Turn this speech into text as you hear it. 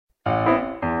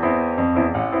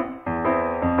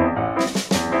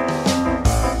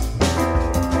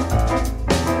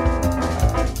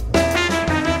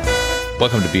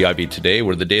Welcome to BIB Today.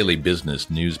 We're the daily business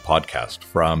news podcast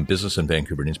from Business and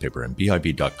Vancouver newspaper and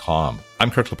BIB.com. I'm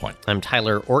Kirk LaPointe. I'm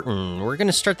Tyler Orton. We're going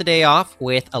to start the day off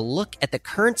with a look at the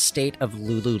current state of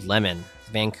Lululemon,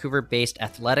 the Vancouver-based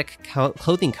athletic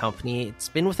clothing company. It's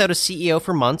been without a CEO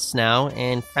for months now,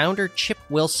 and founder Chip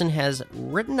Wilson has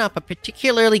written up a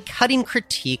particularly cutting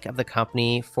critique of the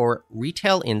company for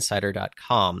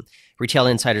RetailInsider.com. Retail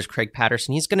Insider's Craig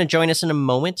Patterson. He's going to join us in a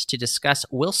moment to discuss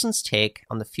Wilson's take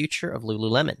on the future of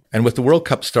Lululemon. And with the World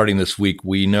Cup starting this week,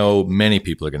 we know many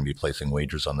people are going to be placing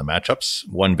wagers on the matchups.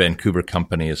 One Vancouver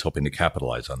company is hoping to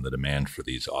capitalize on the demand for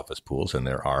these office pools, and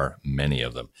there are many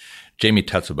of them. Jamie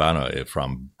Tatsubano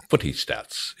from Footy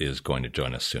Stats is going to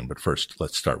join us soon. But first,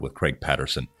 let's start with Craig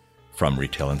Patterson from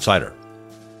Retail Insider.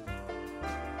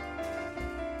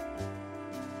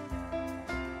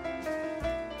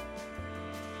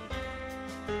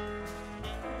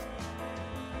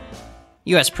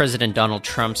 U.S. President Donald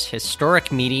Trump's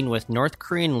historic meeting with North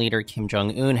Korean leader Kim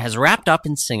Jong-un has wrapped up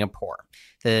in Singapore.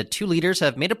 The two leaders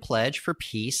have made a pledge for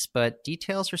peace, but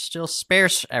details are still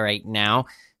sparse right now.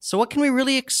 So what can we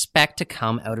really expect to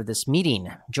come out of this meeting?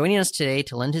 Joining us today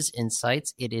to lend his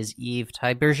insights, it is Yves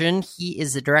Taibergen. He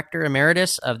is the Director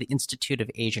Emeritus of the Institute of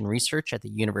Asian Research at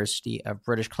the University of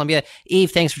British Columbia.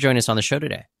 Yves, thanks for joining us on the show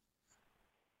today.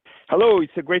 Hello,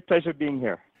 it's a great pleasure being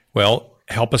here. Well,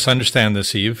 help us understand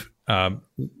this, Yves.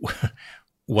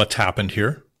 What's happened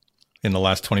here in the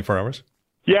last 24 hours?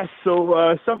 Yes,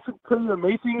 so something pretty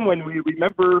amazing when we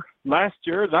remember last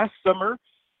summer,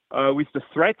 with the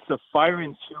threats of fire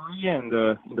in Syria and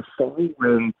in the fall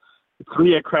when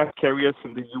 3 aircraft carriers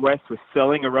from the U.S. were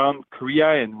sailing around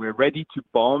Korea and we're ready to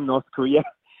bomb North Korea.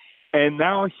 And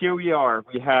now here we are.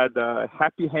 We had a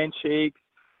happy handshake,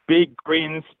 big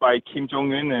grins by Kim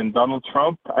Jong-un and Donald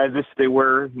Trump as if they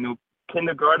were,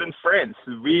 kindergarten friends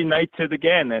reunited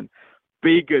again, and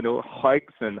big,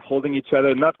 hugs and holding each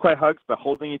other, not quite hugs, but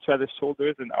holding each other's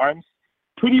shoulders and arms.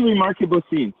 Pretty remarkable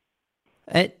scene.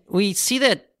 We see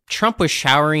that Trump was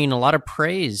showering a lot of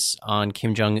praise on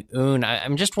Kim Jong-un.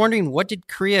 I'm just wondering, what did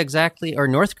Korea exactly, or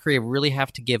North Korea, really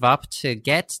have to give up to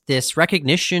get this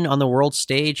recognition on the world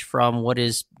stage from what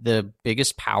is the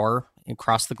biggest power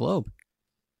across the globe?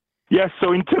 Yes,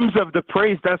 so in terms of the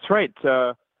praise, that's right.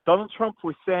 Donald Trump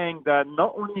was saying that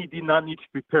not only did not need to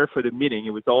prepare for the meeting, it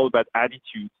was all about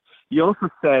attitude. He also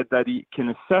said that he can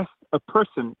assess a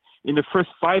person in the first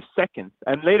 5 seconds.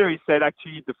 And later he said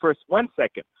actually the first 1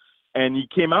 second. And he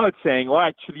came out saying, well,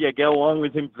 actually, I get along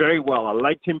with him very well. I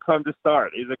liked him from the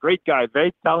start. He's a great guy,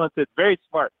 very talented, very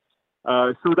smart.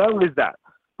 So that was that.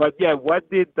 But yeah, what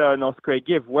did North Korea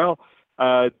give? Well,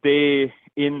 they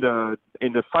in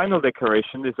the final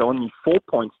declaration, there's only 4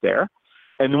 points there.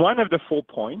 And one of the 4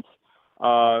 points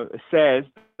says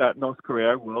that North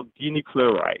Korea will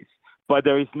denuclearize, but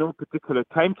there is no particular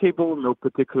timetable, no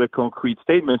particular concrete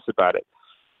statements about it.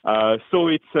 So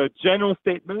it's a general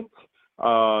statement.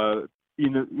 In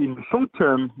the short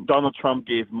term, Donald Trump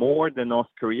gave more than North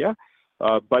Korea,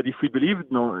 but if we believe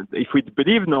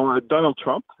Donald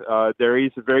Trump, there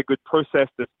is a very good process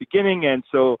that's beginning, and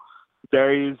so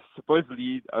there is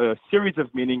supposedly a series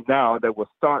of meetings now that will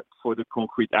start for the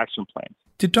concrete action plans.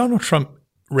 Did Donald Trump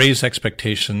raise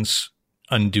expectations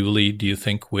unduly, do you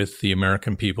think, with the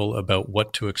American people about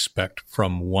what to expect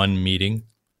from one meeting?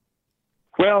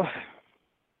 Well,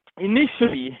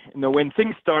 initially, when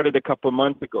things started a couple of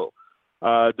months ago,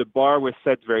 the bar was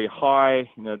set very high.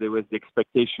 There was the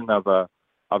expectation of a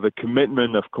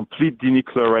commitment of complete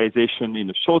denuclearization in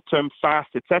the short term, fast,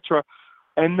 etc.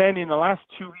 And then in the last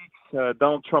 2 weeks,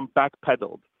 Donald Trump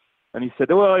backpedaled. And he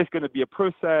said, well, it's going to be a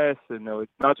process.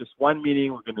 It's not just one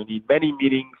meeting. We're going to need many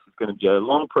meetings. It's going to be a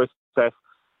long process.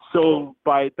 So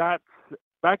by that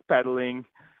backpedaling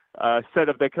set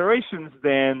of declarations,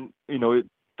 then,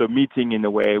 the meeting in a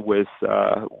way was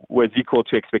equal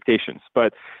to expectations.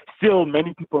 But still,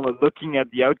 many people are looking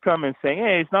at the outcome and saying,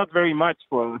 hey, it's not very much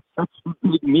for such a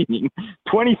big meeting.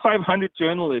 2,500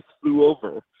 journalists flew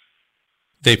over.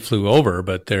 They flew over,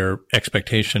 but their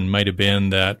expectation might have been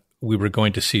that we were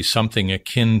going to see something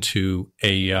akin to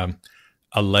a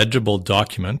legible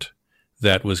document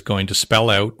that was going to spell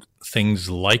out things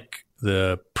like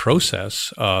the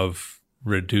process of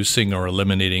reducing or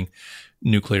eliminating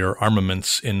nuclear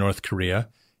armaments in North Korea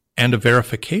and a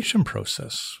verification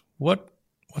process.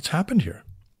 What's happened here?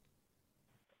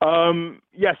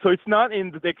 So it's not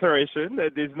in the declaration.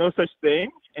 There's no such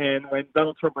thing. And when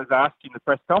Donald Trump was asked in the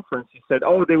press conference, he said,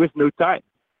 there was no time.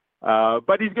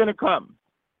 But he's going to come.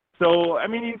 So,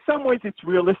 in some ways it's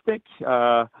realistic.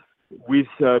 With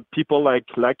people like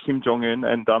Kim Jong-un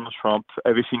and Donald Trump,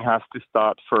 everything has to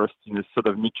start first in a sort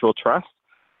of mutual trust.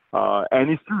 And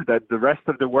it's true that the rest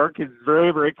of the work is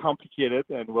very, very complicated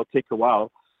and will take a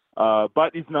while,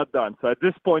 but it's not done. So at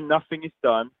this point, nothing is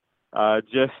done.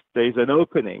 Just there's an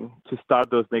opening to start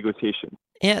those negotiations.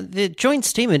 Yeah, the joint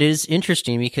statement is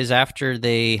interesting because after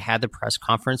they had the press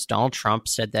conference, Donald Trump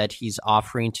said that he's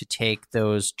offering to take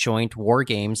those joint war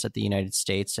games that the United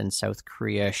States and South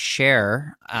Korea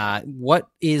share. What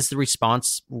is the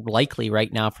response likely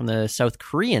right now from the South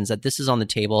Koreans that this is on the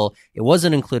table? It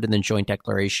wasn't included in the joint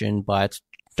declaration, but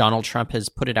Donald Trump has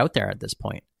put it out there at this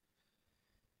point.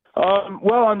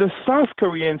 Well, on the South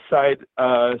Korean side,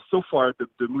 so far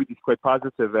the mood is quite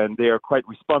positive and they are quite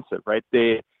responsive, right?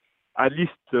 At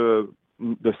least the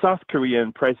South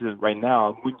Korean president right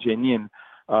now, Moon Jae-in,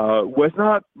 was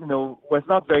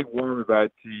not very warm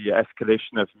about the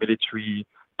escalation of military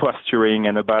posturing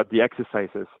and about the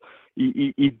exercises.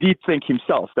 He did think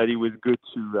himself that it was good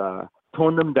to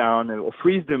tone them down or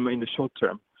freeze them in the short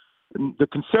term. The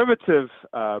conservative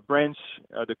branch,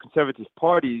 the conservative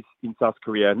parties in South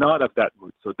Korea are not of that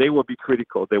mood, so they will be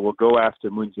critical. They will go after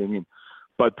Moon Jae-in.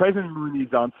 But President Moon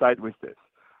is on side with this.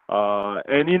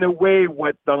 And in a way,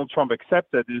 what Donald Trump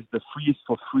accepted is the freeze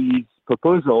for freeze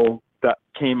proposal that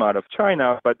came out of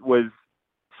China, but was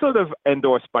sort of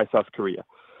endorsed by South Korea.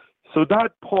 So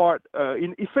that part,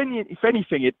 if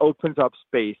anything, it opens up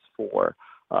space for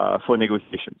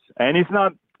negotiations. And it's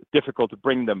not difficult to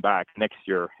bring them back next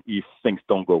year if things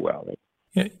don't go well. Right?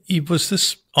 Yeah, Yves, was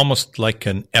this almost like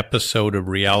an episode of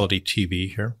reality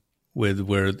TV here,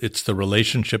 where it's the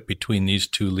relationship between these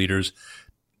two leaders,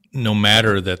 no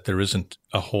matter that there isn't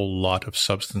a whole lot of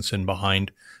substance in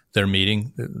behind their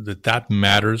meeting, that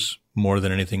matters more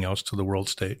than anything else to the world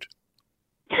stage?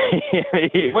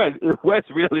 it was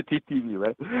reality TV,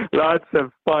 right? Lots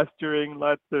of posturing,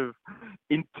 lots of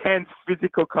intense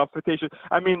physical confrontation.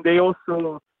 I mean, they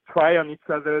also try on each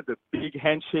other the big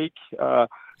handshake,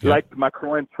 like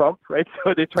Macron and Trump, right?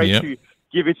 So they try to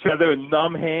give each other a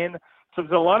numb hand. So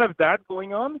there's a lot of that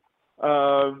going on.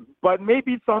 But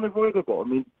maybe it's unavoidable. I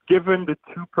mean, given the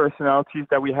two personalities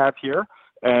that we have here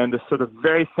and the sort of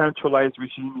very centralized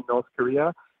regime in North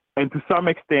Korea, and to some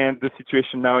extent the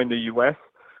situation now in the U.S.,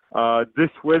 this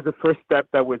was the first step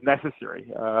that was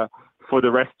necessary for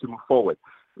the rest to move forward.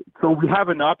 So we have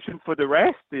an option for the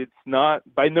rest. It's not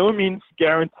by no means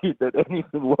guaranteed that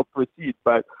anything will proceed,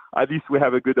 but at least we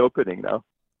have a good opening now.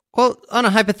 Well, on a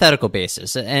hypothetical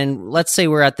basis, and let's say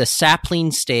we're at the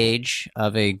sapling stage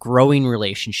of a growing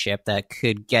relationship that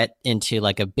could get into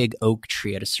like a big oak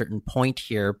tree at a certain point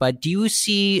here, but do you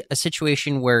see a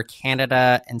situation where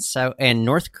Canada and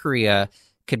North Korea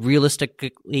could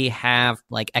realistically have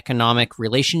like economic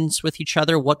relations with each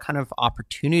other? What kind of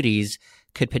opportunities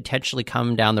could potentially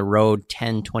come down the road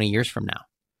 10, 20 years from now?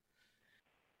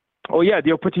 Oh, yeah,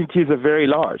 the opportunities are very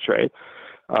large, right?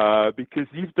 Because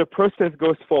if the process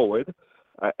goes forward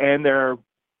and there are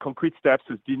concrete steps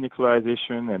with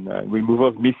denuclearization and removal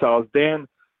of missiles, then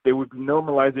there would be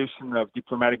normalization of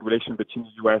diplomatic relations between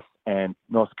the U.S. and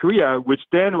North Korea, which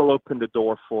then will open the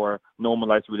door for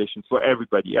normalized relations for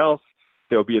everybody else.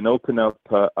 There will be an open up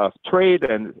of trade,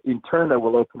 and in turn, that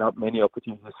will open up many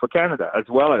opportunities for Canada, as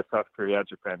well as South Korea,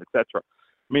 Japan, etc.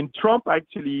 I mean, Trump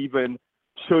actually even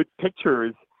showed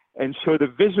pictures and showed a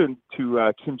vision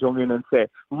to Kim Jong-un and say,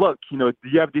 look,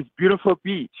 you have this beautiful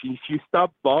beach. If you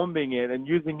stop bombing it and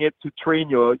using it to train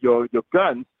your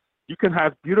guns, you can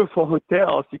have beautiful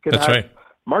hotels. You can have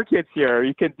markets here.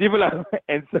 You can develop.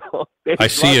 And so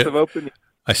there's lots of openings.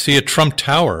 I see a Trump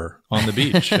Tower on the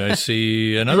beach. I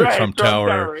see another Trump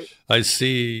Tower. Right? I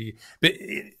see. But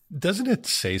doesn't it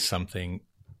say something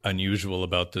unusual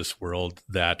about this world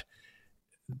that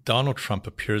Donald Trump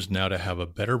appears now to have a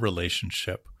better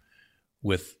relationship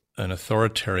with an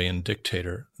authoritarian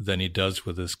dictator than he does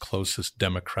with his closest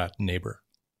Democrat neighbor?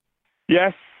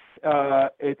 Yes,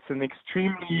 it's an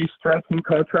extremely striking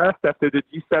contrast after the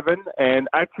G7, and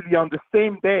actually on the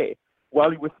same day, while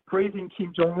he was praising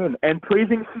Kim Jong-un and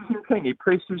praising Xi Jinping, he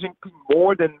praised Xi Jinping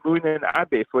more than Moon and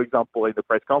Abe, for example, in the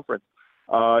press conference.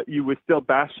 He was still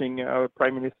bashing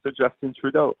Prime Minister Justin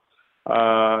Trudeau.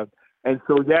 And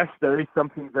so, yes, there is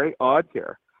something very odd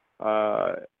here.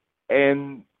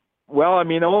 And, well, I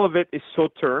mean, all of it is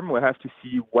short-term. We'll have to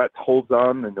see what holds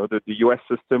on. I know that the U.S.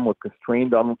 system will constrain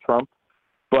Donald Trump.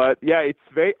 But, yeah, it's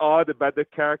very odd about the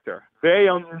character. Very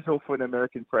unusual for an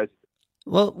American president.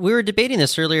 Well, we were debating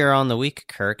this earlier on the week,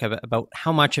 Kirk, about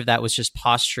how much of that was just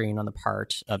posturing on the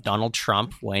part of Donald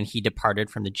Trump when he departed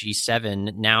from the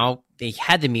G7. Now they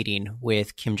had the meeting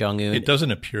with Kim Jong-un. It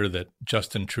doesn't appear that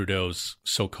Justin Trudeau's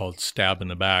so-called stab in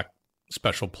the back,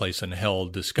 special place in hell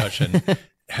discussion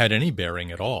had any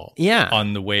bearing at all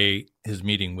on the way his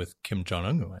meeting with Kim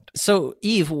Jong-un went. So,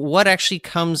 Yves, what actually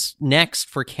comes next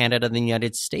for Canada and the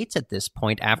United States at this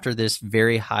point after this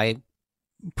very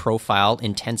high-profile,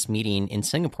 intense meeting in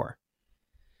Singapore?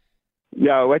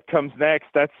 Yeah, what comes next?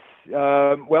 That's,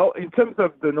 well, in terms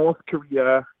of the North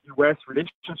Korea-U.S.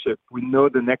 relationship, we know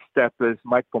the next step is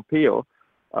Mike Pompeo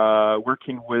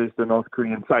working with the North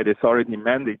Korean side. It's already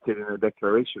mandated in a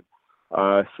declaration.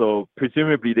 So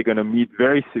presumably they're going to meet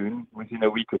very soon, within a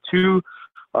week or two.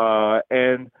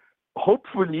 And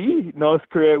hopefully North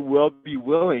Korea will be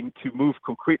willing to move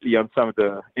concretely on some of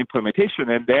the implementation.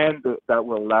 And then that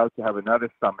will allow to have another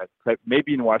summit,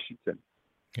 maybe in Washington.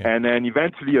 Yeah. And then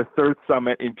eventually a third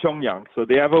summit in Pyongyang. So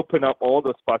they have opened up all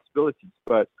those possibilities.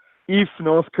 But if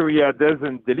North Korea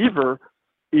doesn't deliver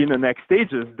in the next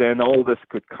stages, then all this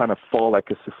could kind of fall like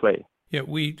a souffle. Yeah,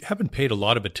 we haven't paid a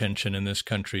lot of attention in this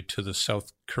country to the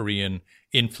South Korean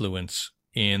influence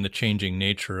in the changing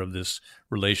nature of this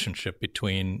relationship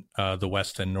between the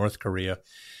West and North Korea.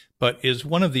 But is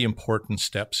one of the important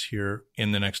steps here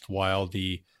in the next while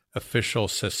the official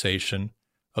cessation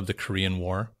of the Korean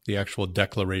War, the actual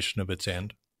declaration of its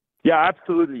end? Yeah,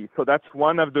 absolutely. So that's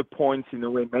one of the points in a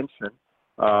way mentioned.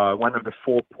 One of the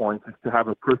 4 points is to have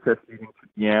a process leading to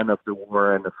the end of the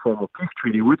war and a formal peace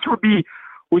treaty, which would be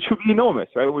enormous,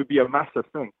 right? It would be a massive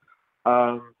thing.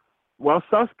 Well,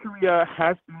 South Korea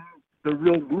has been the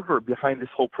real mover behind this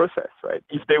whole process, right?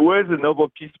 If there was a Nobel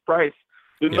Peace Prize,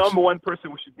 the number one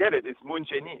person who should get it is Moon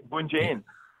Jae-in.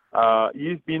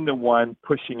 He's been the one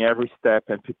pushing every step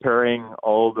and preparing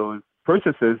all those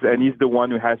processes, and he's the one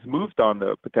who has moved on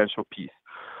the potential peace.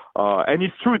 And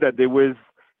it's true that there was,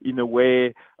 in a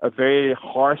way, a very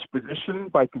harsh position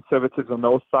by conservatives on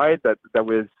those sides that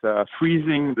was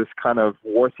freezing this kind of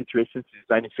war situation since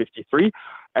 1953.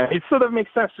 And it sort of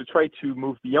makes sense to try to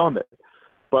move beyond it.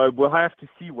 But we'll have to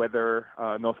see whether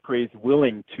North Korea is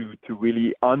willing to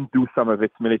really undo some of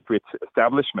its military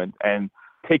establishment and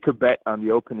take a bet on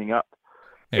the opening up.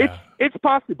 Yeah. It's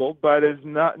possible, but it's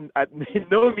not in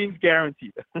no means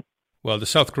guaranteed. Well, the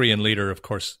South Korean leader, of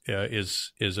course,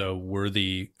 is a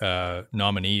worthy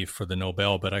nominee for the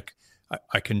Nobel, but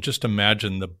I can just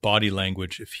imagine the body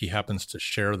language if he happens to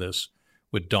share this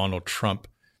with Donald Trump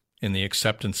in the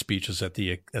acceptance speeches at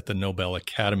the Nobel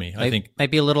Academy. I think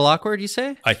might be a little awkward. You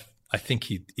say? I think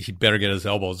he'd better get his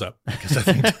elbows up because I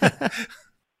think.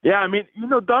 Yeah, I mean,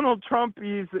 Donald Trump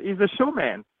is a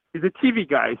showman. He's a TV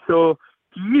guy, so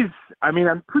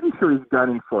I'm pretty sure he's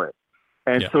gunning for it.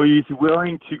 And so he's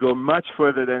willing to go much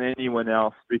further than anyone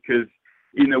else because,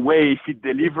 in a way, if he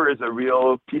delivers a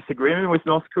real peace agreement with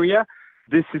North Korea,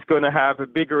 this is going to have a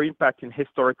bigger impact in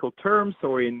historical terms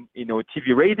or in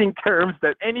TV rating terms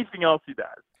than anything else he does.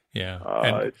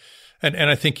 Yeah, and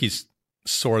I think he's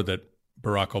sore that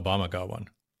Barack Obama got one.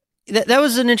 That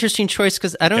was an interesting choice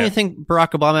because I don't even think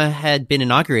Barack Obama had been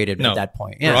inaugurated at that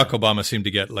point. Yeah. Barack Obama seemed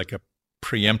to get like a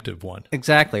preemptive one.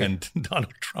 Exactly. And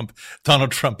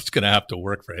Donald Trump's going to have to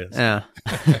work for his. Yeah.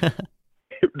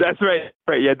 That's right.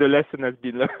 Yeah, the lesson has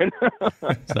been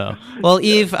learned. Well,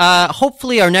 Yves,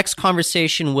 hopefully our next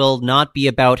conversation will not be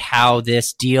about how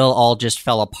this deal all just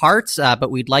fell apart, but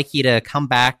we'd like you to come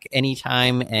back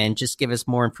anytime and just give us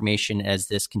more information as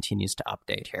this continues to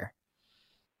update here.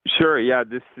 Sure. Yeah,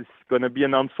 this is going to be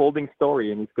an unfolding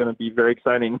story, and it's going to be very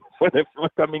exciting for the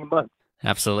coming months.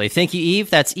 Absolutely. Thank you,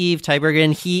 Yves. That's Yves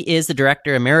Teibergen. He is the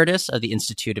Director Emeritus of the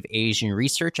Institute of Asian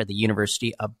Research at the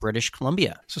University of British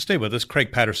Columbia. So stay with us.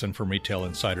 Craig Patterson from Retail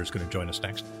Insider is going to join us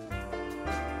next.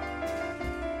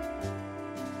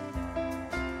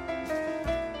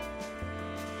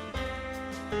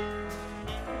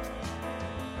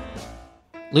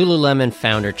 Lululemon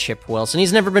founder Chip Wilson.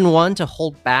 He's never been one to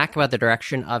hold back about the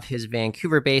direction of his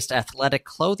Vancouver-based athletic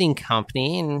clothing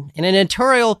company. And in an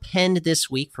editorial penned this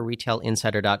week for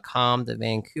RetailInsider.com, the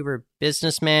Vancouver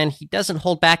businessman, he doesn't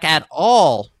hold back at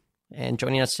all. And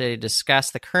joining us today to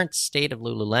discuss the current state of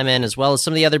Lululemon, as well as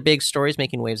some of the other big stories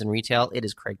making waves in retail, it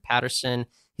is Craig Patterson.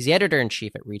 He's the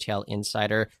editor-in-chief at Retail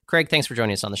Insider. Craig, thanks for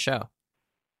joining us on the show.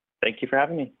 Thank you for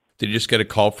having me. Did you just get a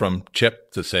call from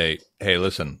Chip to say, hey,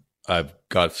 listen, I've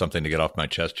got something to get off my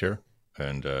chest here,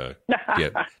 and do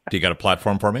you got a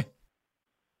platform for me?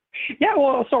 Yeah,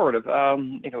 well, sort of.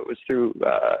 It was through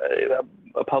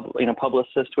a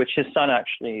publicist, which his son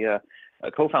actually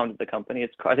co-founded the company.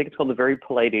 I think it's called the Very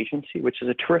Polite Agency, which is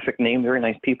a terrific name. Very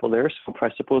nice people there, so I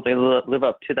suppose they live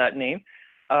up to that name.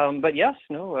 But yes,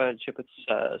 Chip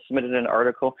has submitted an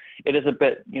article. It is a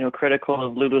bit, critical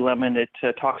of Lululemon. It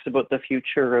talks about the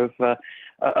future of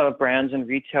brands and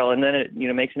retail, and then it,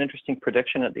 makes an interesting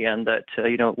prediction at the end that,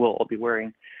 we'll all be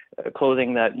wearing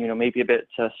clothing that maybe a bit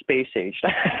space aged.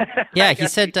 Yeah, he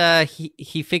said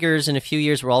he figures in a few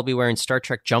years we'll all be wearing Star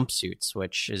Trek jumpsuits,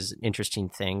 which is an interesting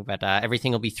thing. But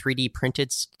everything will be 3D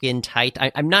printed, skin tight.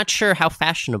 I'm not sure how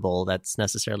fashionable that's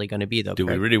necessarily going to be, though. Do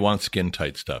Craig. we really want skin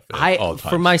tight stuff at all times?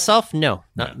 For myself, no,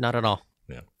 not at all.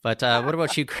 Yeah. But what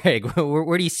about you, Craig?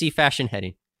 Where do you see fashion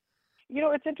heading?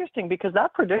 It's interesting because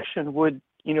that prediction would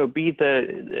be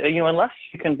unless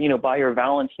you can, buy your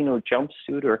Valentino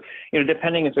jumpsuit or,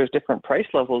 depending if there's different price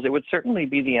levels, it would certainly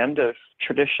be the end of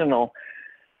traditional,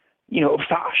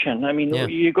 fashion. I mean,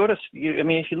 you go to,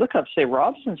 if you look up, say,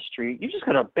 Robson Street, you just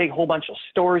got a big whole bunch of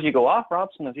stores. You go off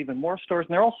Robson, there's even more stores,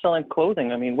 and they're all selling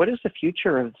clothing. I mean, what is the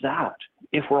future of that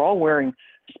if we're all wearing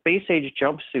space age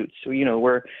jumpsuits? So,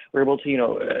 we're able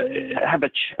to, have a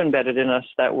chip embedded in us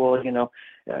that will,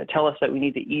 tell us that we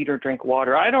need to eat or drink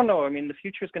water. I don't know. I mean, the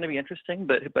future is going to be interesting,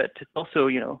 but it's also,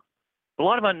 a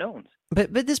lot of unknowns.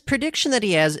 But this prediction that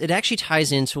he has, it actually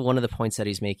ties into one of the points that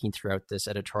he's making throughout this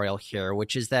editorial here,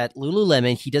 which is that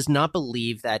Lululemon, he does not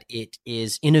believe that it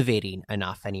is innovating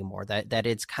enough anymore, that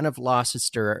it's kind of lost its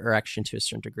direction to a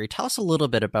certain degree. Tell us a little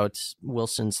bit about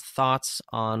Wilson's thoughts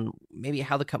on maybe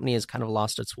how the company has kind of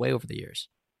lost its way over the years.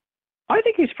 I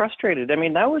think he's frustrated. I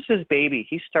mean, that was his baby.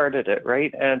 He started it,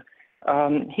 right? And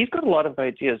he's got a lot of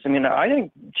ideas. I mean, I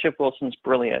think Chip Wilson's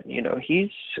brilliant. He's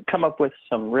come up with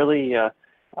some really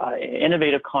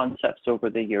innovative concepts over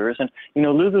the years. And,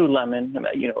 Lululemon,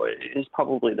 is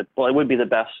probably it would be the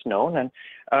best known. And,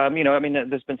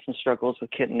 there's been some struggles with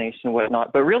Kitten Ace and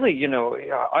whatnot. But really,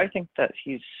 I think that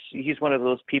he's one of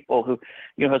those people who,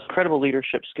 has incredible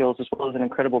leadership skills as well as an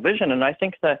incredible vision. And I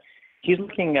think that he's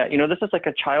looking at, this is like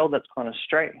a child that's gone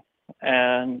astray.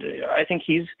 And I think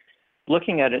he's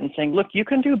looking at it and saying, look, you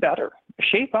can do better,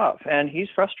 shape up. And he's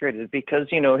frustrated because,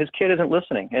 his kid isn't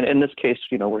listening. And in this case,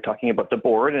 we're talking about the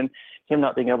board and him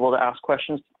not being able to ask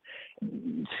questions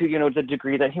to, the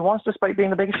degree that he wants, despite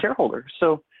being the biggest shareholder.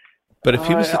 So, but if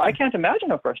he was, I can't imagine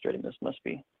how frustrating this must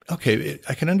be. Okay,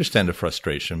 I can understand the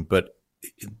frustration, but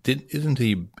isn't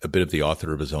he a bit of the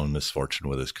author of his own misfortune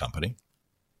with his company?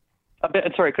 A bit.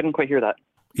 Sorry, I couldn't quite hear that.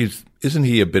 Isn't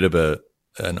he a bit of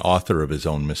an author of his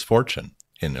own misfortune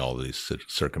in all these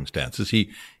circumstances?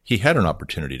 He had an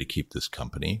opportunity to keep this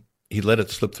company. He let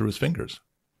it slip through his fingers.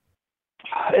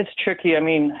 It's tricky. I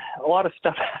mean, a lot of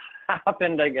stuff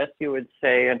happened, I guess you would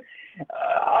say, and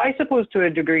I suppose to a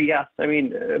degree, yes. I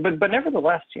mean, but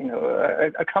nevertheless,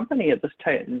 a company at this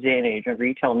day and age of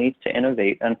retail needs to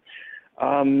innovate, and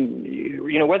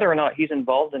whether or not he's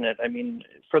involved in it, I mean,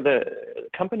 for the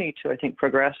company to, I think,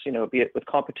 progress, be it with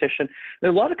competition, there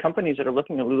are a lot of companies that are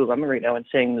looking at Lululemon right now and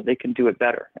saying that they can do it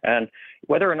better. And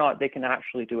whether or not they can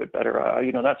actually do it better,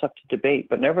 that's up to debate.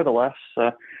 But nevertheless,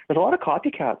 there's a lot of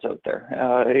copycats out there,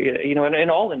 in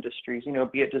all industries,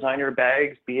 be it designer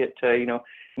bags, be it,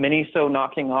 Miniso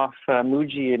knocking off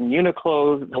Muji and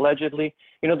Uniqlo, allegedly.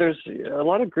 There's a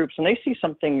lot of groups, and they see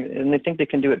something and they think they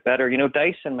can do it better.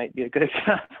 Dyson might be a good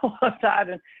example of that.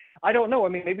 And I don't know. I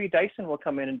mean, maybe Dyson will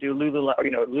come in and do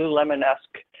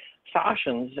Lululemon-esque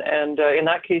fashions. And in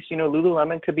that case,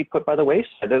 Lululemon could be put by the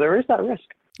wayside. There is that risk.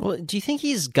 Well, do you think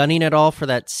he's gunning at all for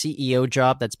that CEO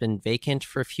job that's been vacant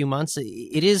for a few months?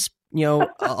 It is,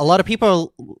 a lot of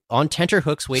people on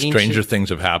tenterhooks waiting. Stranger things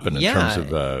have happened in terms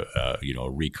of,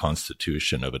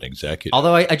 reconstitution of an executive.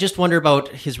 Although I just wonder about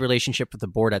his relationship with the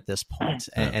board at this point.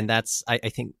 And that's, I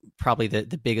think, probably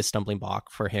the biggest stumbling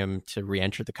block for him to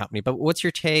re-enter the company. But what's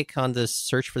your take on the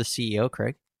search for the CEO,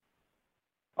 Craig?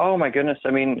 Oh, my goodness.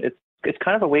 I mean, it's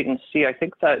kind of a wait and see. I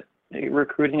think that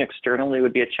recruiting externally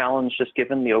would be a challenge, just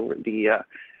given the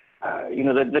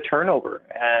turnover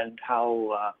and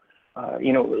how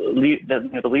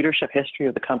the leadership history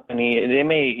of the company. They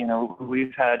may,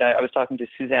 we've had. I was talking to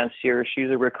Suzanne Sears. She's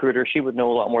a recruiter. She would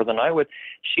know a lot more than I would.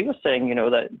 She was saying,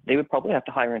 that they would probably have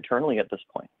to hire internally at this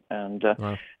point, and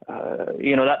wow.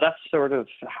 That's sort of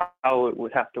how it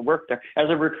would have to work there. As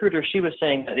a recruiter, she was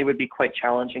saying that it would be quite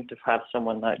challenging to have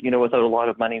someone that without a lot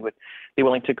of money would be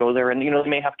willing to go there, and they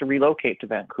may have to relocate to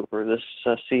Vancouver. This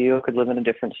CEO could live in a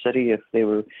different city if they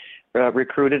were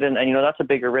recruited, and that's a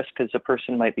bigger risk because a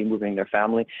person might be moving their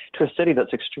family to a city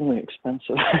that's extremely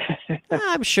expensive.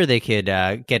 I'm sure they could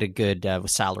get a good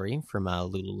salary from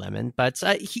Lululemon, but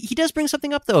he does bring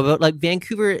something up though about like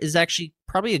Vancouver is actually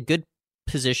probably a good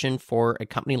position for a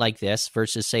company like this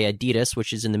versus say Adidas,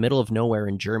 which is in the middle of nowhere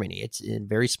in Germany. It's a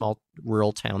very small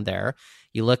rural town there.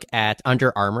 You look at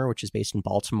Under Armour, which is based in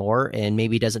Baltimore and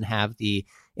maybe doesn't have the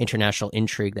international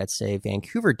intrigue that say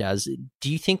Vancouver does.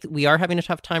 Do you think that we are having a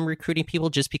tough time recruiting people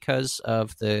just because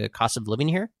of the cost of living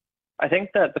here? I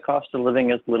think that the cost of living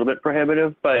is a little bit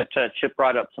prohibitive, but Chip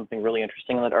brought up something really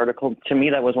interesting in that article. To me,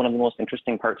 that was one of the most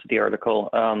interesting parts of the article,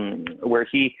 where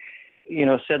he,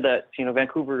 said that,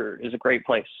 Vancouver is a great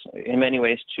place in many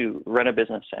ways to run a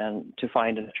business and to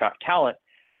find and attract talent.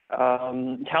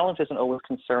 Talent isn't always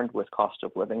concerned with cost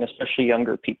of living, especially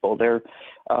younger people. They're,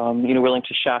 willing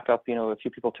to shack up, a few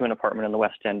people to an apartment in the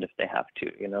West End if they have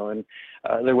to, and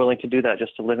they're willing to do that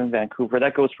just to live in Vancouver.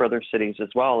 That goes for other cities as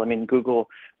well. I mean, Google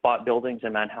bought buildings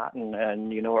in Manhattan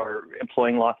and, are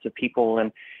employing lots of people.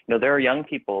 And, there are young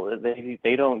people.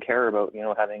 They don't care about,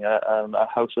 having a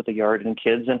house with a yard and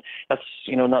kids. And that's,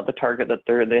 not the target that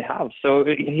they have. So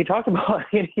he talked about,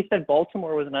 he said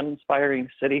Baltimore was an uninspiring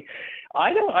city.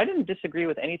 I didn't disagree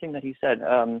with anything that he said.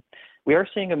 We are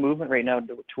seeing a movement right now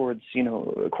towards,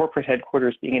 corporate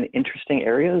headquarters being in interesting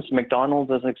areas.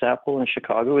 McDonald's, as an example, in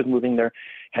Chicago is moving their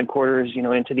headquarters,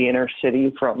 into the inner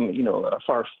city from, a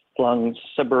far-flung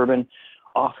suburban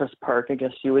office park, I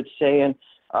guess you would say. And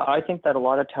I think that a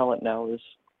lot of talent now is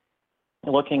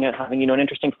looking at having, an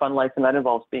interesting fun life, and that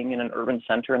involves being in an urban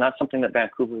center. And that's something that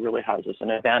Vancouver really has as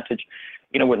an advantage,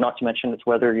 not to mention its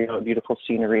weather, beautiful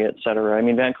scenery, et cetera. I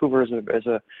mean, Vancouver is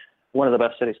one of the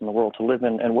best cities in the world to live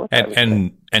in and work.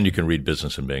 And you can read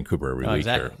business in Vancouver every week.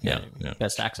 Exactly. There. Yeah.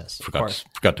 Best access.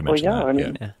 Forgot to mention that. I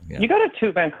mean, you got it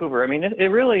to Vancouver. I mean, it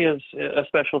really is a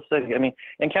special city. I mean,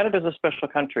 and Canada's a special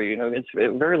country. It's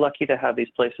very lucky to have these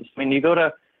places. I mean, you go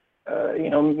to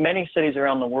many cities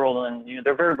around the world, and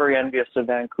they're very, very envious of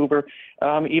Vancouver,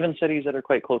 even cities that are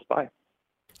quite close by.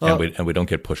 Well, and we don't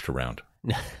get pushed around.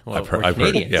 Well, I've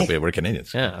heard. Yeah, we're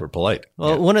Canadians. Yeah. We're polite.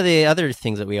 Well, one of the other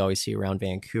things that we always see around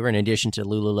Vancouver, in addition to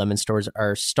Lululemon stores,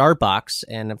 are Starbucks.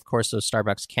 And of course, those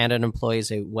Starbucks Canada employees,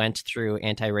 they went through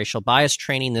anti-racial bias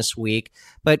training this week.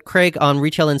 But Craig, on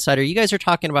Retail Insider, you guys are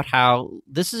talking about how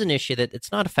this is an issue that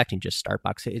it's not affecting just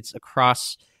Starbucks. It's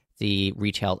across the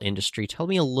retail industry. Tell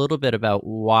me a little bit about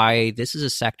why this is a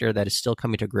sector that is still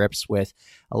coming to grips with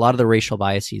a lot of the racial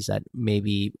biases that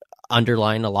maybe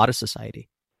underline a lot of society.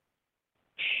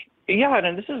 Yeah,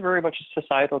 and this is very much a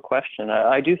societal question.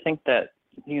 I do think that,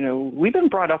 we've been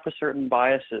brought up with certain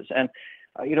biases, and,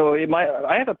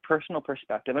 I have a personal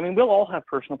perspective. I mean, we'll all have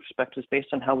personal perspectives based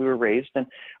on how we were raised, and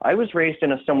I was raised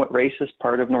in a somewhat racist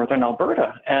part of northern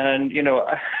Alberta, and,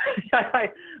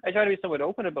 I try to be somewhat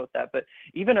open about that, but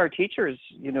even our teachers,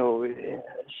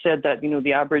 said that,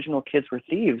 the Aboriginal kids were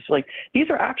thieves. Like, these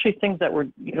are actually things that were,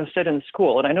 said in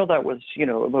school, and I know that was,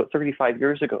 about 35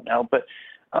 years ago now, but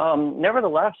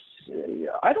nevertheless,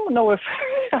 I don't know if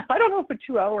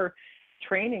a 2-hour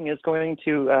training is going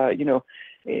to,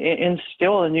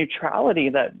 instill a neutrality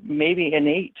that may be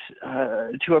innate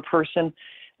to a person,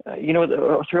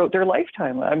 throughout their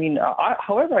lifetime. I mean,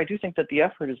 however, I do think that the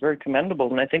effort is very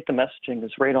commendable, and I think the messaging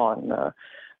is right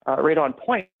on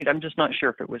point. I'm just not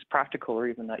sure if it was practical or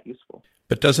even that useful.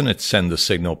 But doesn't it send the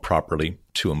signal properly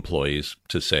to employees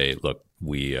to say, look,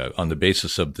 we, on the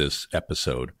basis of this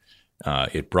episode,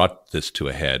 it brought this to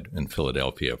a head in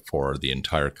Philadelphia for the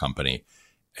entire company,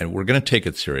 and we're going to take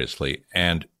it seriously.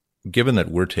 And given that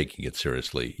we're taking it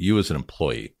seriously, you as an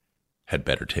employee had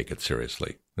better take it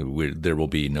seriously. There will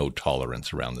be no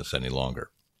tolerance around this any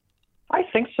longer. I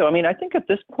think so. I mean, I think at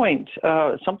this point,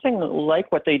 something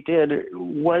like what they did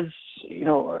was,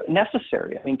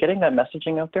 necessary. I mean, getting that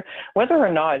messaging out there, whether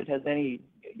or not it has any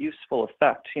useful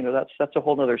effect, that's a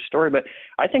whole other story. But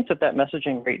I think that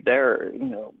messaging right there,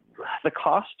 the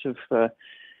cost of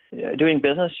doing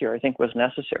business here, I think, was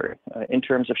necessary in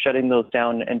terms of shutting those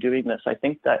down and doing this. I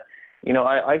think that,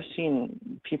 I've seen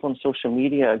people on social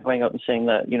media going out and saying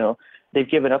that, they've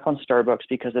given up on Starbucks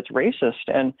because it's racist.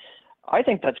 And I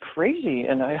think that's crazy.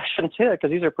 And I shouldn't say that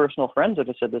because these are personal friends that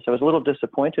have said this. I was a little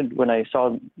disappointed when I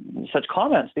saw such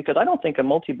comments because I don't think a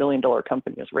multi-billion-dollar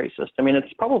company is racist. I mean,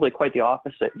 it's probably quite the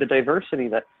opposite. The diversity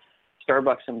that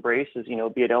Starbucks embraces, be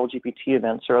it LGBT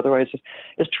events or otherwise,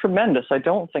 is tremendous. I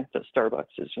don't think that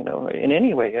Starbucks is, in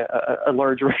any way a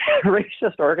large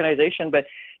racist organization. But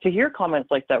to hear comments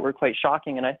like that were quite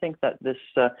shocking. And I think that this,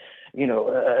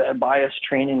 bias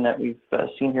training that we've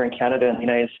seen here in Canada and the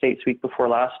United States week before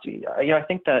last, I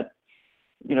think that,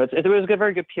 it was a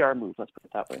very good PR move, let's put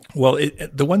it that way. Well,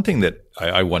 the one thing that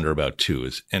I wonder about too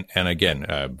is, and again,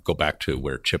 go back to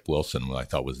where Chip Wilson, who I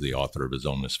thought was the author of his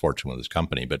own misfortune with his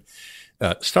company, but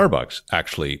Starbucks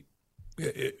actually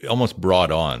almost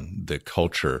brought on the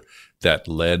culture that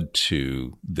led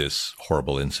to this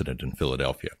horrible incident in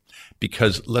Philadelphia.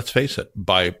 Because let's face it,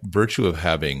 by virtue of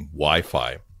having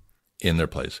Wi-Fi in their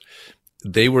place,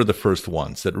 they were the first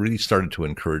ones that really started to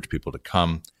encourage people to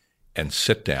come and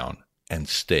sit down and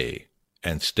stay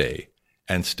and stay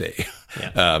and stay,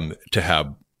 to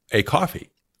have a coffee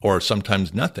or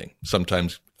sometimes nothing,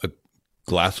 sometimes a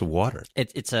glass of water.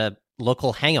 It's a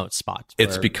local hangout spot.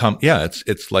 It's become,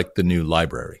 it's like the new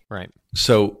library. Right.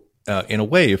 So in a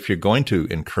way, if you're going to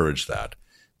encourage that,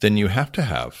 then you have to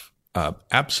have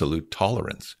absolute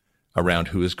tolerance around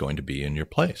who is going to be in your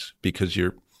place, because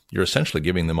you're essentially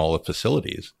giving them all the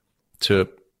facilities to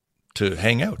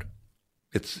hang out.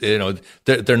 It's,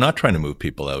 they're not trying to move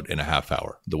people out in a half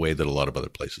hour the way that a lot of other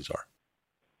places are.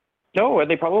 No,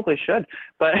 they probably should,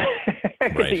 but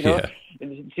Right,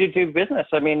 to do business.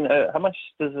 I mean, how much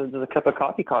does a cup of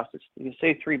coffee cost? You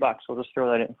say $3. We'll just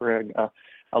throw that in for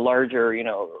a larger,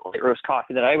 light roast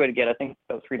coffee that I would get. I think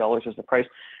about $3 is the price.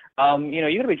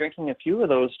 You got to be drinking a few of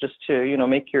those just to,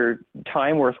 make your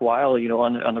time worthwhile,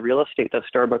 on the real estate that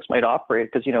Starbucks might operate,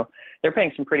 because, they're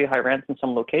paying some pretty high rents in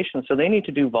some locations. So they need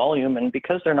to do volume. And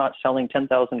because they're not selling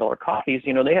 $10,000 coffees,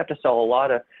 they have to sell a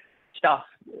lot of stuff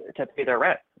to pay their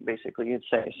rent, basically, you'd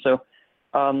say. So,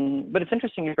 but it's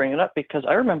interesting you bring it up, because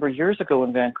I remember years ago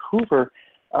in Vancouver,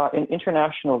 in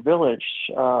International Village,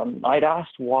 I'd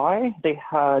asked why they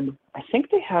had,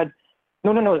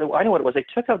 no, I know what it was. They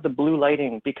took out the blue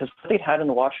lighting because what they'd had in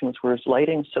the washrooms was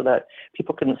lighting so that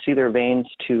people couldn't see their veins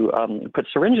to put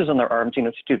syringes in their arms,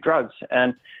 to do drugs.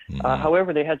 And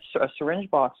however, they had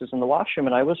syringe boxes in the washroom,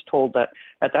 and I was told that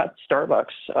at that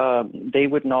Starbucks, they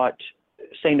would not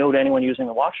say no to anyone using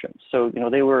the washroom. So,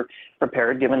 they were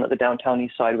prepared, given that the downtown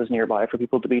east side was nearby, for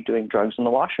people to be doing drugs in the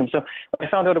washroom. So I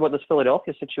found out about this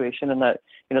Philadelphia situation and that,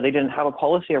 they didn't have a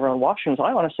policy around washrooms.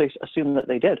 I honestly assumed that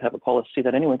they did have a policy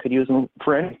that anyone could use them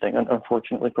for anything,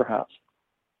 unfortunately, perhaps.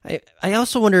 I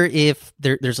also wonder if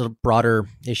there's a broader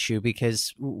issue,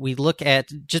 because we look at,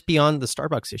 just beyond the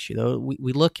Starbucks issue, though,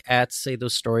 we look at, say,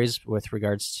 those stories with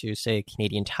regards to, say,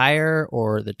 Canadian Tire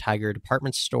or the Tiger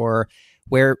department store,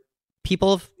 where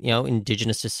people of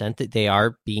indigenous descent, that they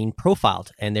are being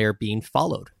profiled and they're being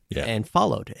followed. And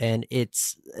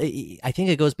I think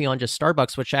it goes beyond just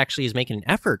Starbucks, which actually is making an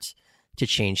effort to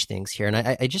change things here. And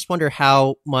I just wonder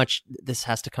how much this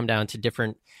has to come down to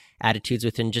different attitudes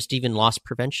within just even loss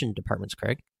prevention departments,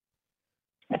 Craig.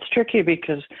 It's tricky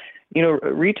because,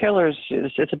 retailers,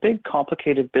 it's a big,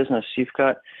 complicated business. You've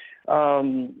got,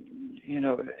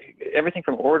 everything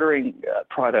from ordering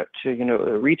product to,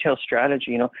 retail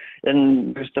strategy,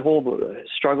 and there's the whole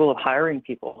struggle of hiring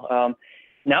people.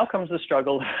 Now comes the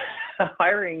struggle of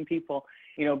hiring people,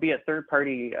 be it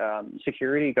third-party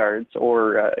security guards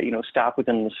or, staff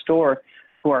within the store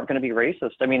who aren't going to be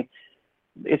racist. I mean,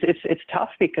 it's tough,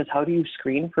 because how do you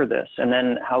screen for this? And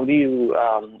then how do you,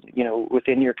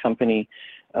 within your company,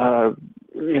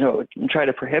 try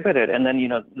to prohibit it? And then,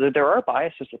 there are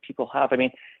biases that people have. I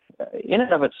mean, in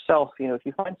and of itself, if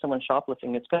you find someone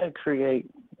shoplifting, it's going to create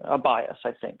a bias,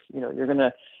 I think. You're going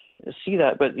to see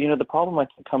that. But, the problem, I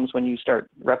think, comes when you start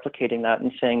replicating that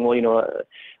and saying, well,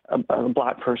 a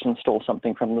black person stole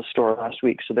something from the store last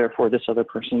week, so therefore this other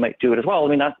person might do it as well. I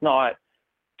mean, that's not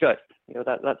good.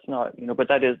 That's not, but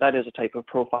that is a type of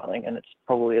profiling, and it's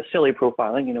probably a silly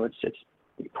profiling. It's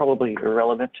probably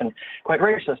irrelevant and quite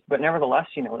racist, but nevertheless,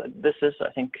 this is, I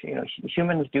think,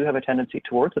 humans do have a tendency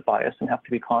towards a bias and have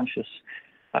to be conscious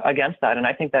against that. And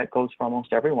I think that goes for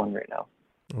almost everyone right now.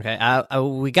 Okay.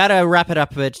 We got to wrap it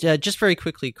up, but just very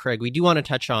quickly, Craig, we do want to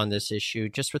touch on this issue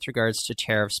just with regards to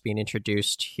tariffs being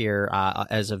introduced here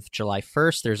as of July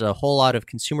 1st. There's a whole lot of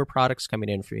consumer products coming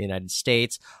in from the United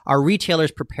States. Are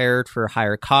retailers prepared for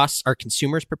higher costs? Are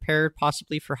consumers prepared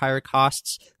possibly for higher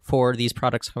costs for these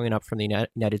products coming up from the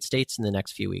United States in the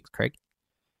next few weeks, Craig?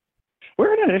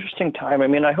 We're in an interesting time. I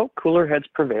mean, I hope cooler heads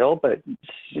prevail, but,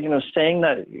 saying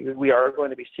that we are going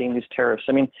to be seeing these tariffs,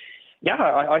 I mean, yeah,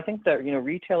 I think that,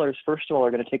 retailers, first of all,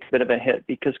 are going to take a bit of a hit,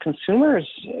 because consumers,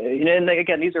 and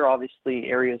again, these are obviously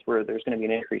areas where there's going to be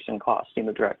an increase in cost,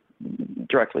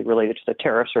 directly related to the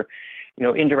tariffs, or,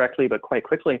 indirectly, but quite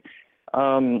quickly.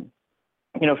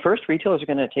 First, retailers are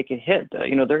going to take a hit.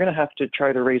 They're going to have to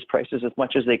try to raise prices as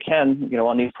much as they can,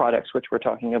 on these products, which we're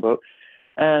talking about.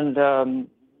 And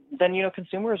then,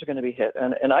 consumers are going to be hit.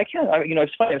 And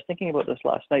it's funny, I was thinking about this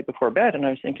last night before bed, and I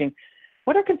was thinking,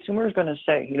 what are consumers going to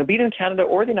say? Be it in Canada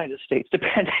or the United States,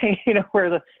 depending, where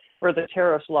the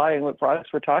tariffs lie and what products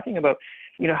we're talking about.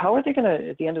 How are they going to,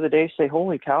 at the end of the day, say,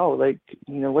 holy cow,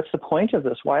 what's the point of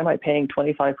this? Why am I paying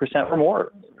 25% or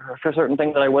more for certain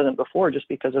things that I wasn't before, just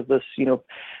because of this,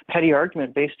 petty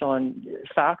argument based on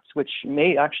facts which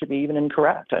may actually be even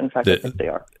incorrect? In fact, I think they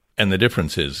are. And the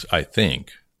difference is, I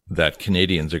think, that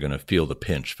Canadians are going to feel the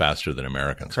pinch faster than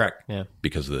Americans. Correct. Yeah.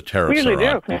 Because of the tariffs. We usually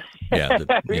do. Yeah.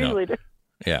 We usually do.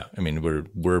 Yeah, I mean,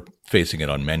 we're facing it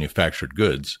on manufactured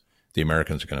goods. The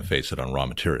Americans are going to face it on raw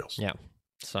materials. Yeah.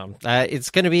 So it's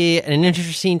going to be an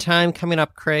interesting time coming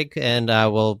up, Craig, and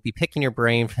we'll be picking your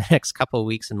brain for the next couple of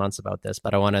weeks and months about this.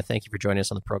 But I want to thank you for joining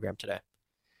us on the program today.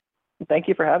 Thank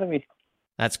you for having me.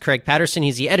 That's Craig Patterson.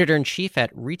 He's the editor-in-chief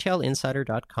at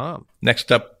retailinsider.com.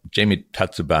 Next up, Jamie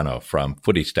Tatsubano from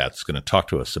Footy Stats is going to talk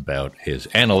to us about his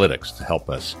analytics to help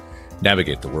us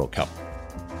navigate the World Cup.